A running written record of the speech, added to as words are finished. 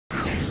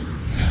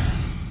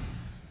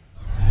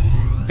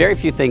Very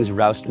few things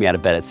roust me out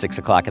of bed at 6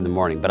 o'clock in the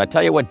morning, but I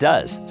tell you what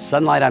does.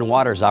 Sunlight on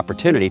water's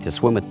opportunity to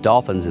swim with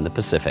dolphins in the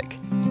Pacific.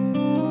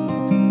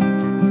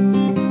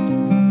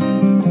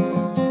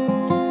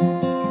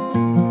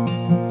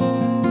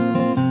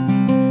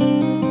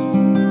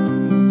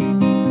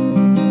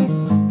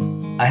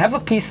 I have a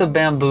piece of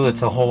bamboo.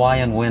 It's a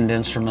Hawaiian wind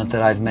instrument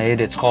that I've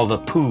made. It's called a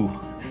pu,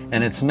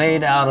 and it's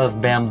made out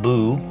of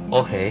bamboo.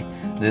 Ohe.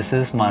 This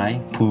is my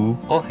pu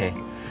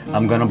ohe.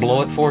 I'm going to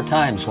blow it 4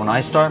 times. When I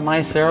start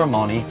my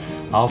ceremony,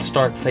 I'll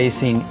start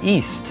facing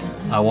east.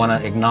 I want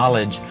to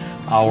acknowledge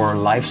our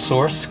life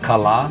source,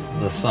 Kala,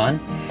 the sun,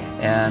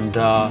 and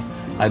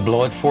I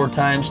blow it 4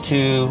 times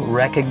to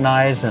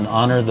recognize and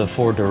honor the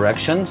 4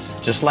 directions,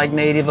 just like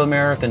Native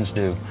Americans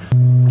do.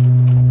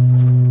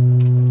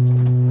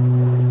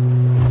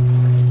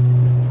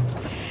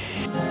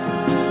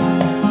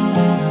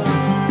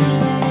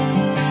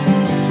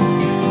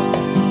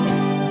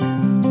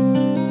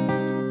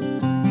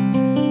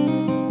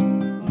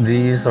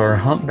 These are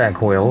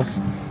humpback whales,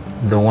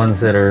 the ones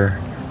that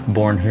are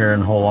born here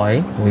in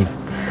Hawaii.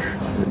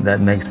 That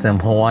makes them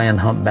Hawaiian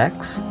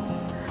humpbacks.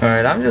 All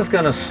right, I'm just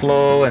gonna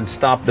slow and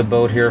stop the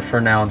boat here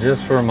for now,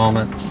 just for a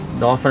moment.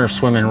 Dolphins are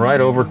swimming right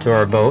over to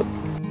our boat.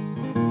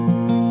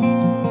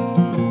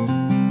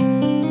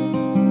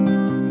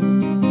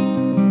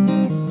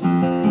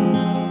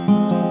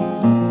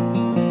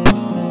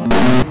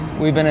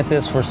 We've been at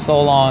this for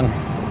so long.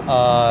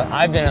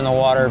 I've been in the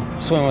water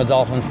swimming with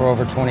dolphins for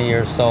over 20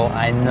 years, so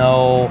I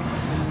know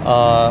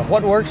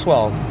what works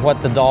well, what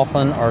the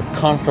dolphin are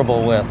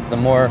comfortable with.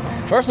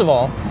 First of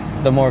all,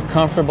 the more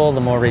comfortable,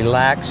 the more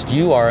relaxed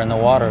you are in the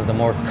water, the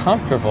more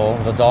comfortable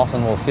the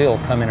dolphin will feel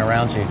coming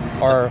around you.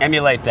 So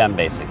emulate them,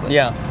 basically.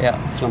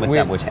 Yeah. Swim with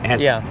them, which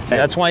enhances the fins.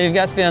 That's why you've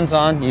got fins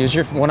on.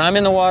 When I'm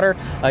in the water,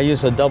 I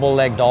use a double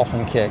leg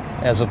dolphin kick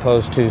as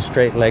opposed to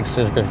straight leg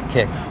scissor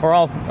kick, or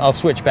I'll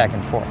switch back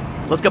and forth.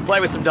 Let's go play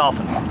with some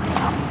dolphins.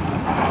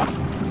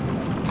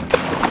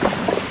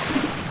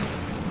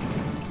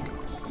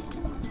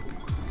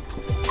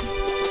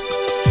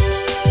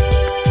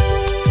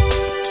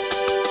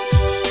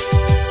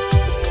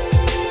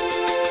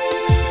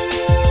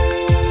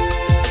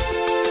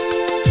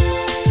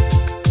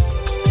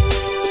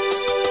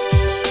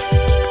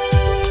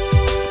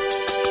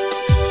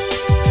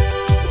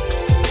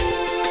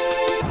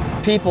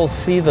 People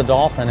see the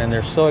dolphin and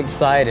they're so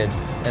excited,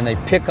 and they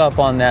pick up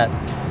on that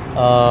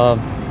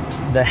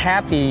the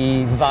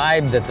happy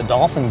vibe that the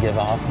dolphin give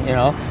off,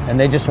 and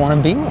they just want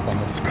to be with them.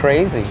 It's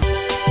crazy.